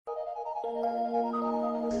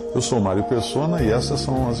Eu sou Mário Persona e essas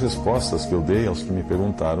são as respostas que eu dei aos que me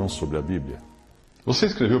perguntaram sobre a Bíblia. Você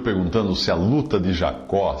escreveu perguntando se a luta de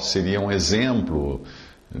Jacó seria um exemplo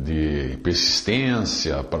de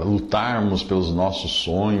persistência para lutarmos pelos nossos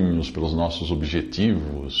sonhos, pelos nossos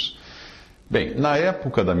objetivos. Bem, na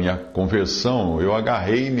época da minha conversão, eu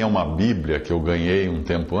agarrei-me a uma Bíblia que eu ganhei um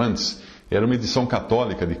tempo antes. Era uma edição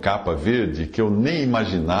católica de capa verde que eu nem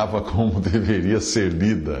imaginava como deveria ser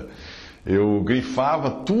lida. Eu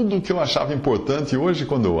grifava tudo o que eu achava importante e hoje,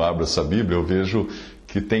 quando eu abro essa Bíblia, eu vejo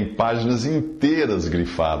que tem páginas inteiras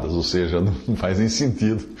grifadas, ou seja, não faz nem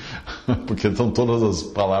sentido, porque estão todas as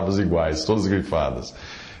palavras iguais, todas grifadas.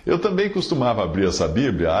 Eu também costumava abrir essa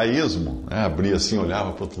Bíblia a esmo, né? Abria assim,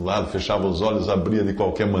 olhava para o outro lado, fechava os olhos, abria de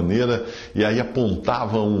qualquer maneira e aí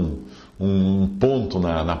apontava um ponto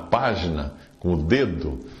na página com o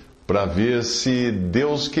dedo, para ver se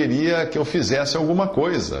Deus queria que eu fizesse alguma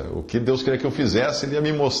coisa. O que Deus queria que eu fizesse, Ele ia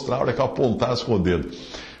me mostrar a hora que eu apontasse com o dedo.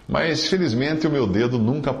 Mas, felizmente, o meu dedo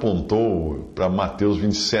nunca apontou para Mateus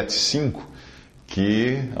 27,5,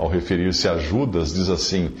 que, ao referir-se a Judas, diz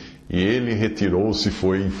assim: e ele retirou-se e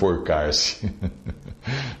foi enforcar-se.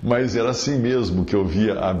 Mas era assim mesmo que eu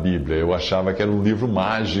via a Bíblia. Eu achava que era um livro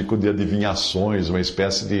mágico de adivinhações, uma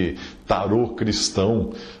espécie de tarô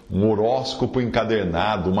cristão, um horóscopo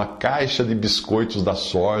encadernado, uma caixa de biscoitos da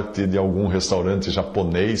sorte de algum restaurante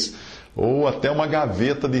japonês, ou até uma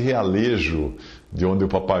gaveta de realejo, de onde o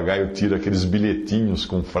papagaio tira aqueles bilhetinhos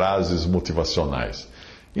com frases motivacionais.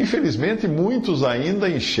 Infelizmente, muitos ainda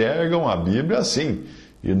enxergam a Bíblia assim.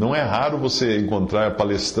 E não é raro você encontrar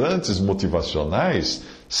palestrantes motivacionais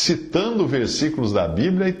citando versículos da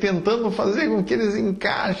Bíblia e tentando fazer com que eles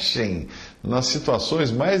encaixem nas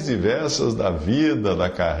situações mais diversas da vida, da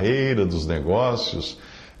carreira, dos negócios.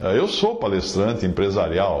 Eu sou palestrante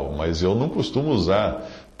empresarial, mas eu não costumo usar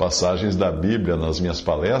passagens da Bíblia nas minhas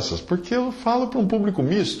palestras porque eu falo para um público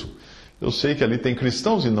misto. Eu sei que ali tem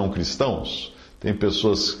cristãos e não cristãos, tem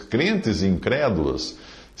pessoas crentes e incrédulas.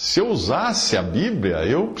 Se eu usasse a Bíblia,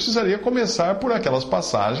 eu precisaria começar por aquelas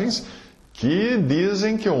passagens que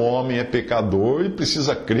dizem que o homem é pecador e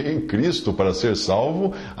precisa crer em Cristo para ser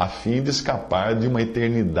salvo, a fim de escapar de uma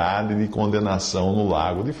eternidade de condenação no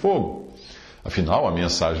lago de fogo. Afinal, a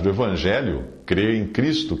mensagem do Evangelho, crer em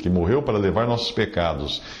Cristo, que morreu para levar nossos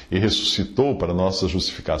pecados e ressuscitou para nossa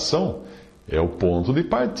justificação, é o ponto de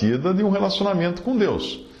partida de um relacionamento com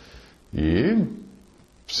Deus. E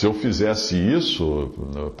se eu fizesse isso,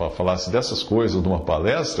 falasse dessas coisas numa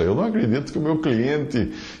palestra, eu não acredito que o meu cliente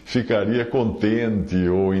ficaria contente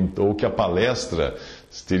ou que a palestra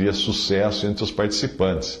teria sucesso entre os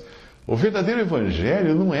participantes. O verdadeiro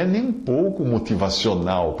evangelho não é nem um pouco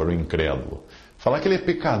motivacional para o incrédulo. Falar que ele é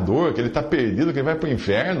pecador, que ele está perdido, que ele vai para o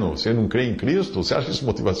inferno, se ele não crê em Cristo, você acha isso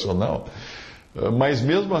motivacional? Mas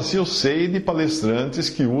mesmo assim eu sei de palestrantes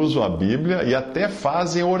que usam a Bíblia e até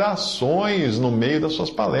fazem orações no meio das suas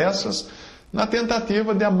palestras na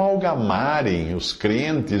tentativa de amalgamarem os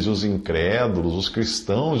crentes e os incrédulos, os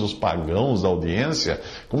cristãos e os pagãos da audiência,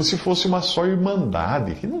 como se fosse uma só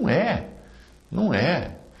irmandade, que não é. Não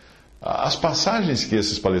é. As passagens que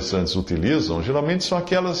esses palestrantes utilizam geralmente são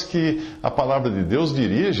aquelas que a palavra de Deus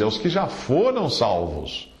dirige aos que já foram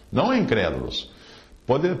salvos, não a incrédulos.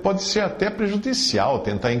 Pode ser até prejudicial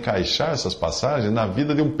tentar encaixar essas passagens na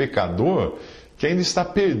vida de um pecador que ainda está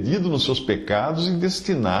perdido nos seus pecados e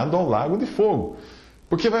destinado ao lago de fogo.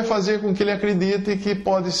 Porque vai fazer com que ele acredite que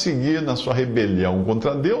pode seguir na sua rebelião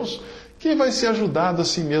contra Deus, que vai ser ajudado a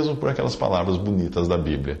si mesmo por aquelas palavras bonitas da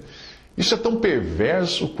Bíblia. Isso é tão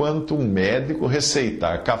perverso quanto um médico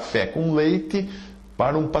receitar café com leite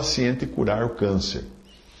para um paciente curar o câncer.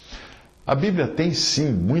 A Bíblia tem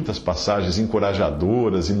sim muitas passagens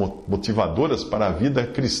encorajadoras e motivadoras para a vida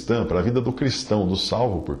cristã, para a vida do cristão, do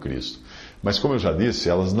salvo por Cristo. Mas como eu já disse,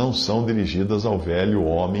 elas não são dirigidas ao velho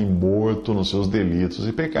homem morto nos seus delitos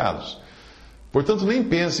e pecados. Portanto, nem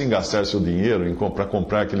pense em gastar seu dinheiro para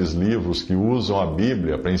comprar aqueles livros que usam a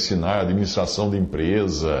Bíblia para ensinar a administração de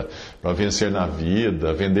empresa, para vencer na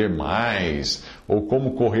vida, vender mais, ou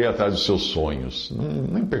como correr atrás dos seus sonhos.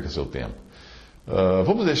 Nem perca seu tempo.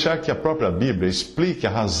 Vamos deixar que a própria Bíblia explique a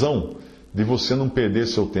razão de você não perder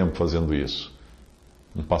seu tempo fazendo isso.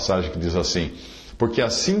 Uma passagem que diz assim: porque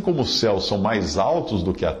assim como os céus são mais altos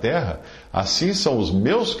do que a terra, assim são os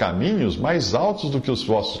meus caminhos mais altos do que os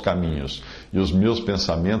vossos caminhos, e os meus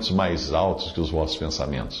pensamentos mais altos que os vossos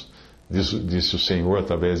pensamentos. Disse o Senhor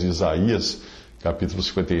através de Isaías, capítulo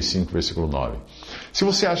 55, versículo 9. Se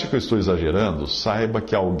você acha que eu estou exagerando, saiba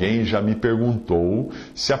que alguém já me perguntou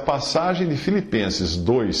se a passagem de Filipenses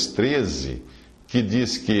 2,13, que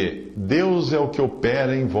diz que Deus é o que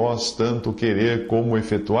opera em vós tanto querer como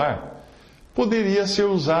efetuar, poderia ser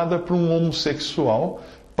usada por um homossexual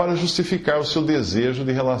para justificar o seu desejo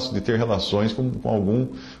de ter relações com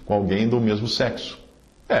alguém do mesmo sexo.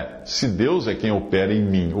 Se Deus é quem opera em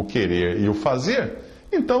mim o querer e o fazer,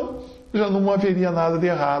 então já não haveria nada de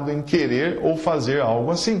errado em querer ou fazer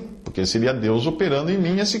algo assim, porque seria Deus operando em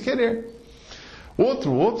mim esse querer.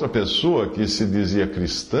 Outra pessoa que se dizia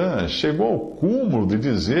cristã chegou ao cúmulo de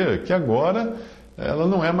dizer que agora ela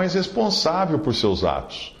não é mais responsável por seus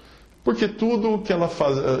atos, porque tudo o que ela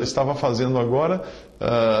estava fazendo agora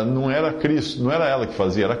não era Cristo, não era ela que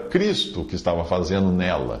fazia, era Cristo que estava fazendo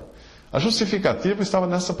nela. A justificativa estava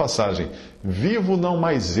nessa passagem: vivo não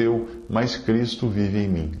mais eu, mas Cristo vive em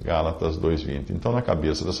mim. Gálatas 2:20. Então, na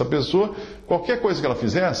cabeça dessa pessoa, qualquer coisa que ela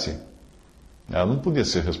fizesse, ela não podia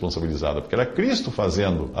ser responsabilizada, porque era Cristo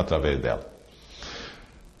fazendo através dela.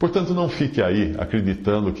 Portanto, não fique aí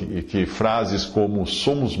acreditando que frases como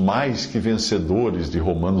 "somos mais que vencedores" de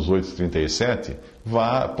Romanos 8:37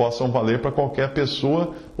 possam valer para qualquer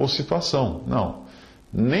pessoa ou situação. Não.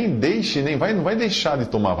 Não vai deixar de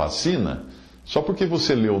tomar vacina só porque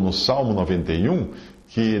você leu no Salmo 91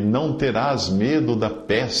 que não terás medo da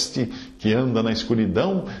peste que anda na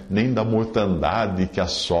escuridão, nem da mortandade que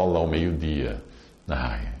assola ao meio-dia.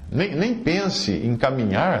 Nem pense em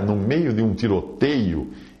caminhar no meio de um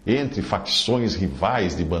tiroteio entre facções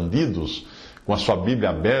rivais de bandidos, com a sua Bíblia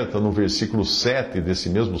aberta no versículo 7 desse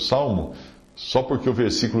mesmo Salmo, só porque o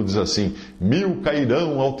versículo diz assim: 1000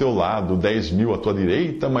 cairão ao teu lado, 10.000 à tua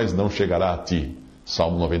direita, mas não chegará a ti.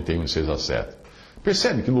 Salmo 91, 6-7.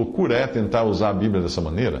 Percebe que loucura é tentar usar a Bíblia dessa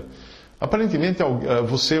maneira? Aparentemente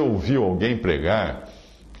você ouviu alguém pregar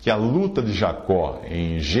que a luta de Jacó,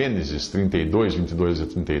 em Gênesis 32, 22 e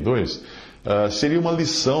 32, seria uma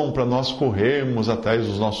lição para nós corrermos atrás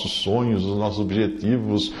dos nossos sonhos, dos nossos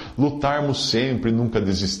objetivos, lutarmos sempre e nunca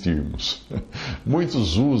desistirmos.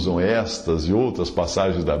 Muitos usam estas e outras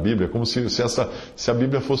passagens da Bíblia como se a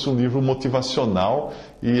Bíblia fosse um livro motivacional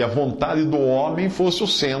e a vontade do homem fosse o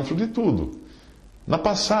centro de tudo. Na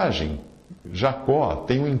passagem, Jacó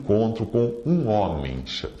tem um encontro com um homem,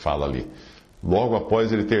 fala ali, logo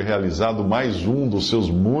após ele ter realizado mais um dos seus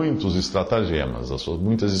muitos estratagemas, das suas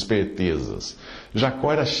muitas espertezas.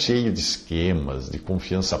 Jacó era cheio de esquemas, de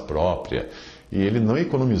confiança própria, e ele não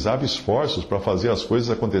economizava esforços para fazer as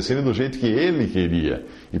coisas acontecerem do jeito que ele queria,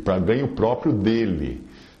 e para ganho próprio dele.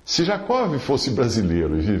 Se Jacó fosse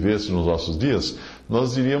brasileiro e vivesse nos nossos dias,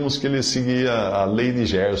 nós diríamos que ele seguia a lei de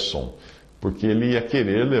Gerson, porque ele ia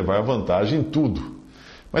querer levar vantagem em tudo.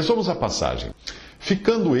 Mas vamos à passagem.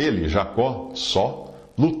 Ficando ele, Jacó, só,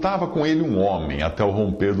 lutava com ele um homem até o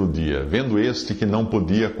romper do dia. Vendo este que não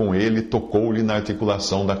podia com ele, tocou-lhe na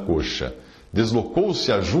articulação da coxa.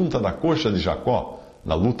 Deslocou-se a junta da coxa de Jacó,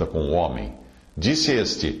 na luta com o homem. Disse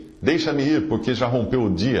este: deixa-me ir, porque já rompeu o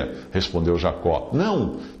dia. Respondeu Jacó: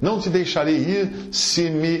 não te deixarei ir, se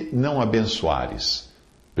me não abençoares.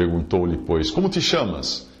 Perguntou-lhe, pois, como te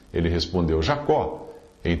chamas? Ele respondeu: Jacó.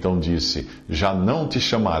 Então disse: já não te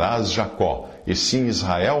chamarás Jacó, e sim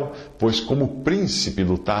Israel, pois como príncipe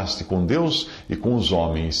lutaste com Deus e com os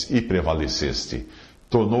homens e prevaleceste.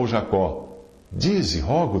 Tornou Jacó: dize,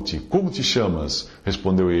 rogo-te, como te chamas?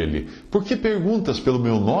 Respondeu ele: por que perguntas pelo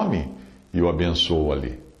meu nome? E o abençoou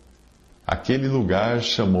ali. Aquele lugar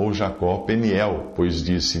chamou Jacó Peniel, pois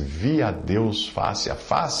disse: vi a Deus face a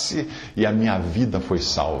face, e a minha vida foi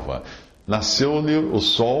salva. Nasceu-lhe o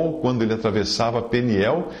sol quando ele atravessava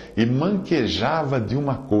Peniel e manquejava de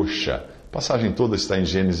uma coxa. A passagem toda está em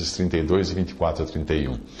Gênesis 32, 24 a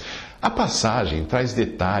 31. A passagem traz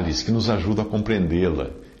detalhes que nos ajudam a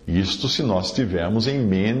compreendê-la. Isto se nós tivermos em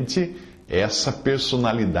mente essa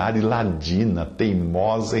personalidade ladina,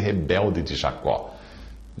 teimosa e rebelde de Jacó.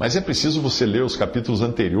 Mas é preciso você ler os capítulos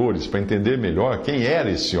anteriores para entender melhor quem era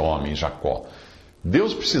esse homem, Jacó.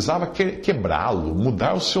 Deus precisava quebrá-lo,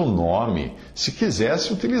 mudar o seu nome, se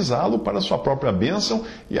quisesse utilizá-lo para a sua própria bênção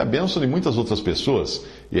e a bênção de muitas outras pessoas.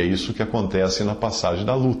 E é isso que acontece na passagem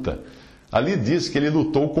da luta. Ali diz que ele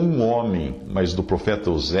lutou com um homem, mas do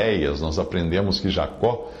profeta Oséias nós aprendemos que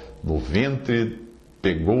Jacó, no ventre,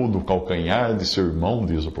 pegou do calcanhar de seu irmão,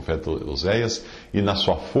 diz o profeta Oséias, e na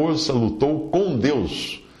sua força lutou com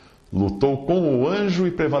Deus. Lutou com o anjo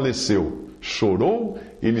e prevaleceu. Chorou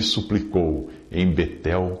e lhe suplicou. Em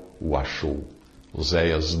Betel o achou.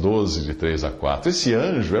 Oséias 12, de 3 a 4. Esse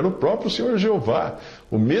anjo era o próprio Senhor Jeová,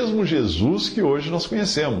 o mesmo Jesus que hoje nós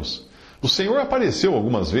conhecemos. O Senhor apareceu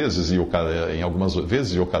algumas vezes, em algumas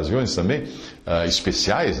vezes e ocasiões também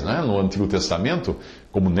especiais, né, no Antigo Testamento,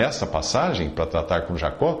 como nessa passagem, para tratar com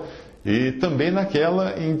Jacó. e também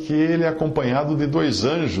naquela em que ele é acompanhado de 2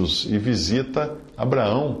 anjos e visita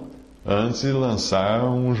Abraão antes de lançar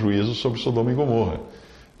um juízo sobre Sodoma e Gomorra.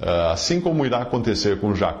 Assim como irá acontecer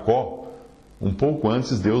com Jacó, um pouco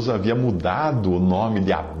antes Deus havia mudado o nome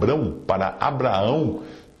de Abrão para Abraão,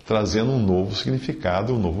 trazendo um novo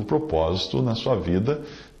significado, um novo propósito na sua vida,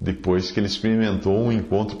 depois que ele experimentou um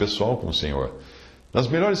encontro pessoal com o Senhor. Nas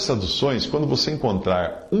melhores traduções, quando você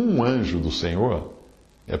encontrar um anjo do Senhor,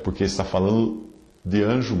 é porque está falando de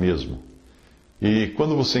anjo mesmo. E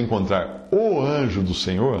quando você encontrar o anjo do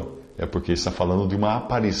Senhor, é porque está falando de uma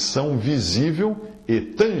aparição visível e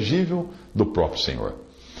tangível do próprio Senhor.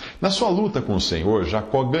 Na sua luta com o Senhor,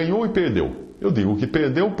 Jacó ganhou e perdeu. Eu digo que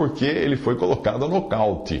perdeu porque ele foi colocado a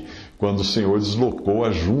nocaute, quando o Senhor deslocou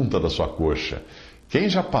a junta da sua coxa. Quem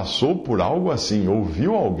já passou por algo assim, ou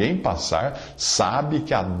viu alguém passar, sabe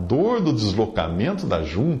que a dor do deslocamento da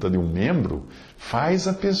junta de um membro faz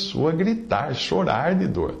a pessoa gritar, chorar de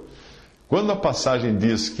dor. Quando a passagem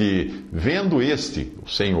diz que, vendo o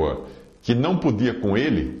Senhor, que não podia com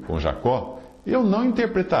ele, com Jacó, eu não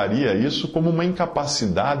interpretaria isso como uma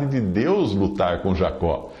incapacidade de Deus lutar com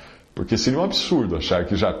Jacó, porque seria um absurdo achar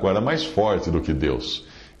que Jacó era mais forte do que Deus.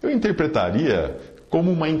 Eu interpretaria como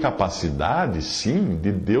uma incapacidade, sim,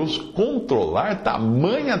 de Deus controlar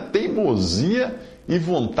tamanha teimosia e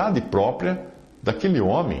vontade própria daquele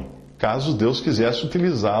homem, caso Deus quisesse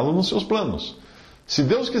utilizá-lo nos seus planos. Se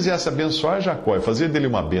Deus quisesse abençoar Jacó e fazer dele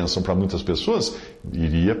uma bênção para muitas pessoas,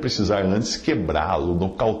 iria precisar antes quebrá-lo,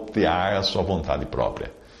 nocautear a sua vontade própria.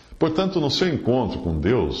 Portanto, no seu encontro com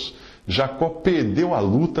Deus, Jacó perdeu a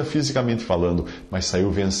luta fisicamente falando, mas saiu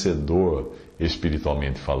vencedor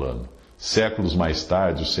espiritualmente falando. Séculos mais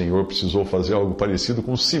tarde, o Senhor precisou fazer algo parecido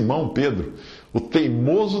com Simão Pedro, o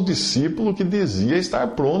teimoso discípulo que dizia estar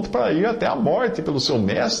pronto para ir até a morte pelo seu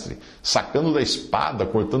mestre, sacando da espada,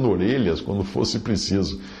 cortando orelhas quando fosse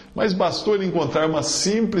preciso. Mas bastou ele encontrar uma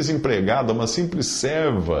simples empregada, uma simples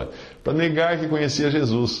serva, para negar que conhecia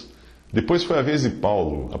Jesus. Depois foi a vez de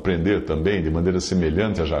Paulo aprender também, de maneira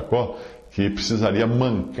semelhante a Jacó, que precisaria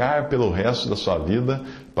mancar pelo resto da sua vida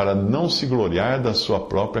para não se gloriar na sua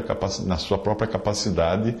própria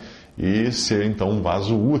capacidade e ser então um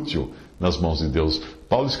vaso útil nas mãos de Deus.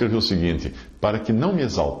 Paulo escreveu o seguinte: para que não me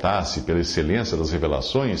exaltasse pela excelência das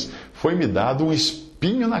revelações, foi-me dado um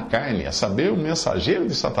espinho na carne, a saber, um mensageiro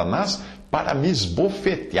de Satanás para me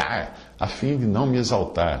esbofetear, a fim de não me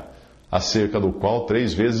exaltar, acerca do qual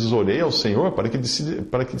 3 vezes orei ao Senhor para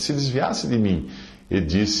que se desviasse de mim. E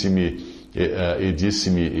disse-me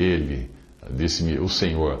o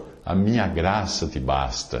Senhor: a minha graça te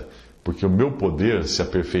basta, porque o meu poder se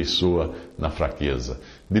aperfeiçoa na fraqueza.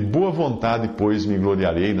 De boa vontade, pois, me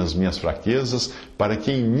gloriarei nas minhas fraquezas, para que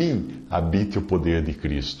em mim habite o poder de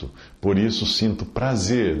Cristo. Por isso sinto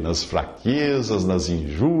prazer nas fraquezas, nas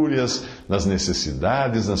injúrias, nas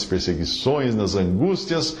necessidades, nas perseguições, nas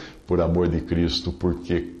angústias, por amor de Cristo,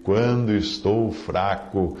 porque quando estou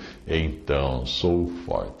fraco, então sou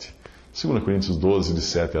forte. 2 Coríntios 12, de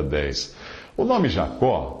 7 a 10. O nome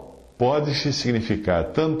Jacó pode significar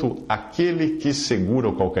tanto aquele que segura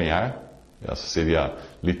o calcanhar, esse seria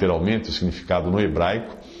literalmente o significado no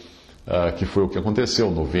hebraico, que foi o que aconteceu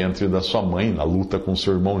no ventre da sua mãe, na luta com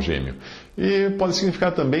seu irmão gêmeo. E pode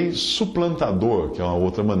significar também suplantador, que é uma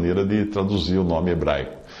outra maneira de traduzir o nome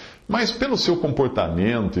hebraico. Mas pelo seu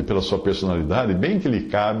comportamento e pela sua personalidade, bem que lhe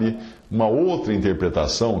cabe uma outra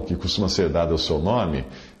interpretação que costuma ser dada ao seu nome,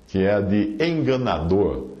 que é a de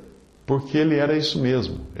enganador, porque ele era isso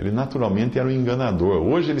mesmo, ele naturalmente era um enganador.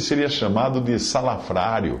 Hoje ele seria chamado de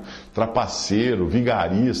salafrário, trapaceiro,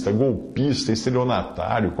 vigarista, golpista,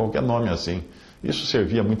 estelionatário, qualquer nome assim. Isso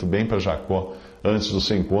servia muito bem para Jacó antes do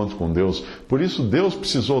seu encontro com Deus. Por isso Deus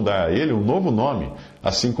precisou dar a ele um novo nome,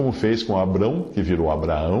 assim como fez com Abrão, que virou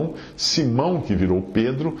Abraão, Simão, que virou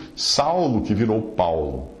Pedro, Saulo, que virou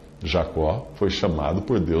Paulo. Jacó foi chamado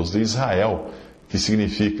por Deus de Israel, que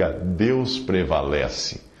significa Deus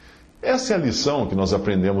prevalece. Essa é a lição que nós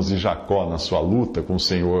aprendemos de Jacó na sua luta com o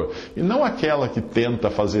Senhor, e não aquela que tenta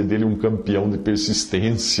fazer dele um campeão de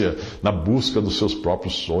persistência na busca dos seus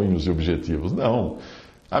próprios sonhos e objetivos. Não.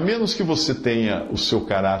 A menos que você tenha o seu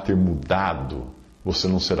caráter mudado, você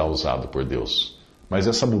não será usado por Deus. Mas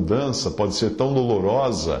essa mudança pode ser tão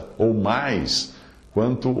dolorosa ou mais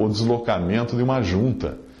quanto o deslocamento de uma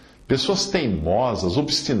junta. Pessoas teimosas,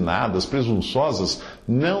 obstinadas, presunçosas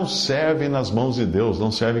não servem nas mãos de Deus, não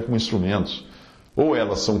servem como instrumentos. Ou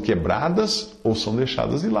elas são quebradas ou são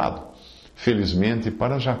deixadas de lado. Felizmente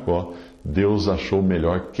para Jacó, Deus achou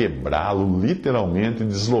melhor quebrá-lo, literalmente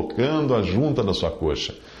deslocando a junta da sua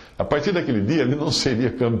coxa. A partir daquele dia, ele não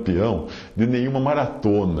seria campeão de nenhuma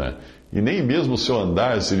maratona. E nem mesmo o seu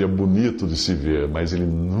andar seria bonito de se ver, mas ele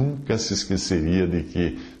nunca se esqueceria de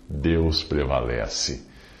que Deus prevalece.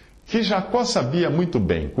 Que Jacó sabia muito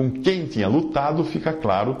bem com quem tinha lutado, fica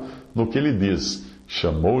claro no que ele diz.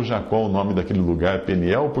 Chamou Jacó o nome daquele lugar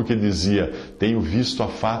Peniel, porque dizia: tenho visto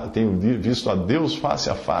a Deus face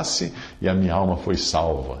a face, e a minha alma foi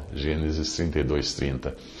salva. Gênesis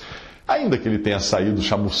 32:30. Ainda que ele tenha saído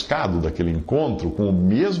chamuscado daquele encontro com o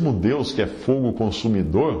mesmo Deus que é fogo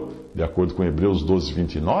consumidor, de acordo com Hebreus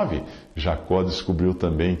 12:29, Jacó descobriu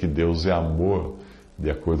também que Deus é amor, de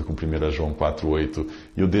acordo com 1 João 4:8.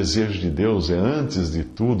 E o desejo de Deus é, antes de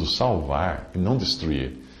tudo, salvar e não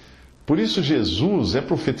destruir. Por isso, Jesus é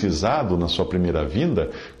profetizado na sua primeira vinda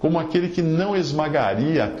como aquele que não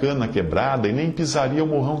esmagaria a cana quebrada e nem pisaria o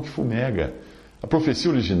morrão que fumega. A profecia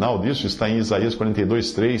original disso está em Isaías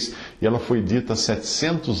 42:3, e ela foi dita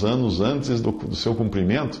 700 anos antes do seu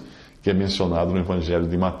cumprimento, que é mencionado no Evangelho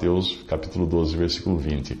de Mateus, capítulo 12, versículo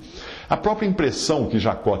 20. A própria impressão que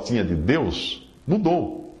Jacó tinha de Deus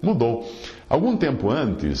mudou. Algum tempo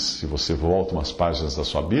antes, se você volta umas páginas da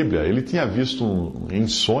sua Bíblia, ele tinha visto em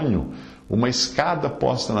sonho uma escada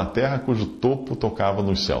posta na terra cujo topo tocava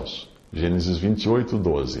nos céus. Gênesis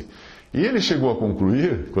 28:12. E ele chegou a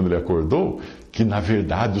concluir, quando ele acordou, que na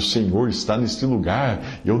verdade o Senhor está neste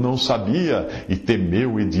lugar. Eu não sabia, e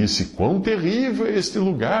temeu e disse: quão terrível é este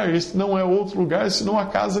lugar! Este não é outro lugar senão a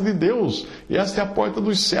casa de Deus, e esta é a porta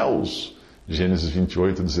dos céus. Gênesis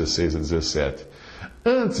 28:16-17.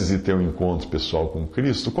 Antes de ter um encontro pessoal com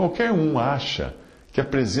Cristo, qualquer um acha que a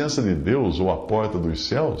presença de Deus, ou a porta dos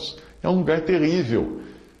céus, é um lugar terrível,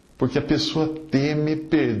 porque a pessoa teme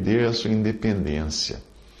perder a sua independência.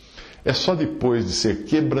 É só depois de ser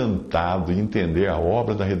quebrantado e entender a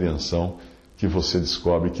obra da redenção que você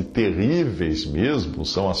descobre que terríveis mesmo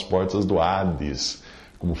são as portas do Hades,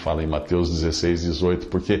 como fala em Mateus 16:18,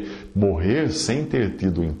 porque morrer sem ter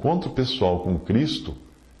tido um encontro pessoal com Cristo,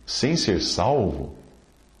 sem ser salvo,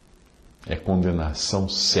 é condenação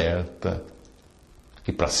certa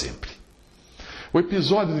e para sempre. O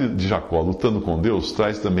episódio de Jacó lutando com Deus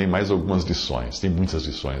traz também mais algumas lições. Tem muitas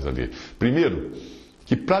lições ali. Primeiro,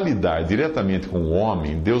 que para lidar diretamente com o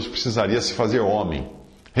homem, Deus precisaria se fazer homem.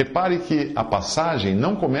 Repare que a passagem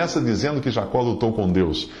não começa dizendo que Jacó lutou com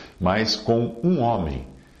Deus, mas com um homem.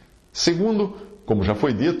 Segundo, como já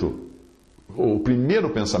foi dito, o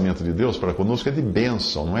primeiro pensamento de Deus para conosco é de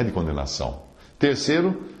bênção, não é de condenação.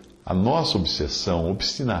 Terceiro, a nossa obsessão,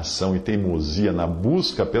 obstinação e teimosia na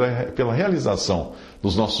busca pela realização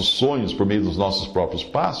dos nossos sonhos por meio dos nossos próprios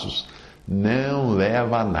passos não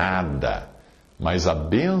leva a nada. Mas a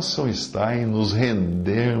bênção está em nos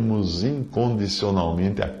rendermos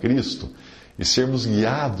incondicionalmente a Cristo e sermos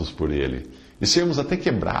guiados por Ele, e sermos até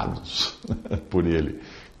quebrados por Ele.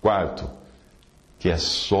 Quarto, que é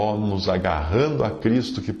só nos agarrando a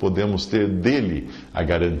Cristo que podemos ter dele a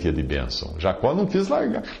garantia de bênção. Jacó não quis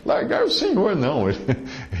largar o Senhor, não.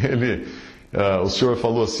 O Senhor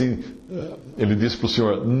falou assim, ele disse para o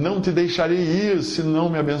Senhor: não te deixarei ir se não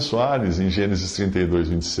me abençoares, em Gênesis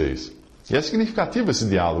 32:26. E é significativo esse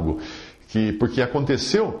diálogo, porque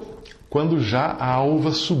aconteceu quando já a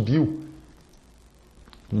alva subiu.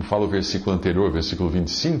 Como fala o versículo anterior, versículo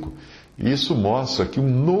 25, e isso mostra que um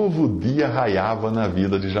novo dia raiava na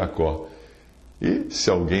vida de Jacó. E se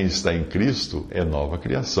alguém está em Cristo, é nova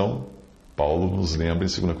criação. Paulo nos lembra em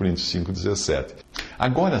 2 Coríntios 5:17.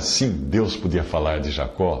 Agora sim, Deus podia falar de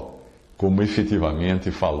Jacó, como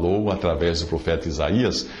efetivamente falou através do profeta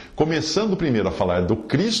Isaías, começando primeiro a falar do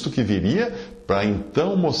Cristo que viria, para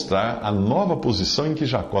então mostrar a nova posição em que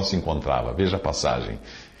Jacó se encontrava. Veja a passagem.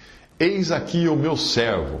 Eis aqui o meu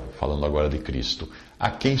servo, falando agora de Cristo, a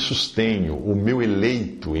quem sustenho, o meu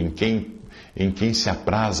eleito, em quem se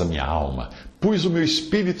apraz a minha alma. Pus o meu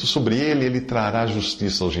espírito sobre ele, ele trará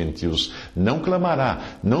justiça aos gentios. Não clamará,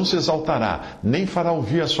 não se exaltará, nem fará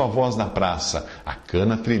ouvir a sua voz na praça. A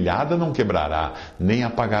cana trilhada não quebrará, nem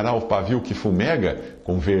apagará o pavio que fumega.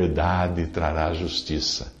 Com verdade trará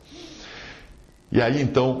justiça. E aí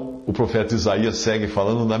então o profeta Isaías segue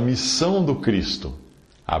falando da missão do Cristo.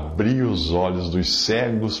 Abrir os olhos dos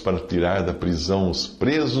cegos para tirar da prisão os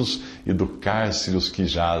presos e do cárcere os que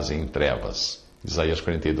jazem em trevas. Isaías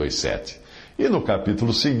 42:7. E no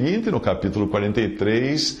capítulo seguinte, no capítulo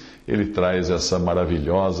 43, ele traz essa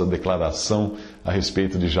maravilhosa declaração a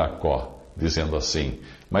respeito de Jacó, dizendo assim: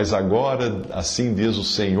 mas agora, assim diz o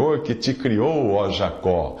Senhor que te criou, ó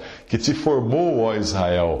Jacó, que te formou, ó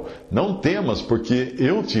Israel, não temas, porque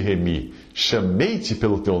eu te remi, chamei-te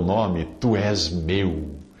pelo teu nome, tu és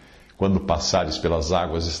meu. Quando passares pelas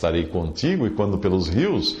águas, estarei contigo, e quando pelos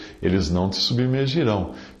rios, eles não te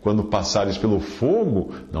submergirão. Quando passares pelo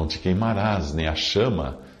fogo, não te queimarás, nem a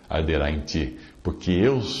chama arderá em ti. Porque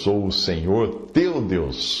eu sou o Senhor teu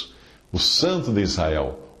Deus, o Santo de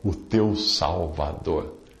Israel, o teu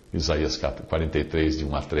Salvador. Isaías 43, de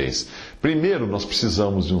 1 a 3. Primeiro, nós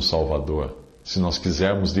precisamos de um Salvador. Se nós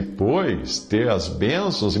quisermos depois ter as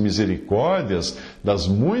bênçãos e misericórdias das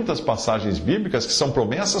muitas passagens bíblicas que são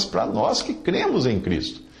promessas para nós que cremos em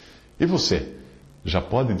Cristo. E você, já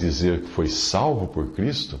pode dizer que foi salvo por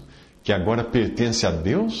Cristo? Que agora pertence a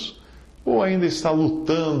Deus? Ou ainda está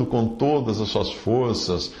lutando com todas as suas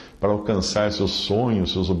forças para alcançar seus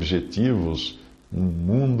sonhos, seus objetivos, num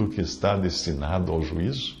mundo que está destinado ao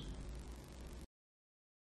juízo?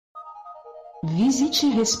 Visite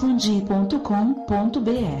respondi.com.br.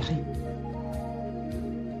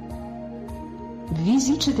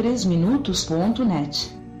 Visite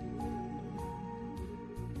 3minutos.net.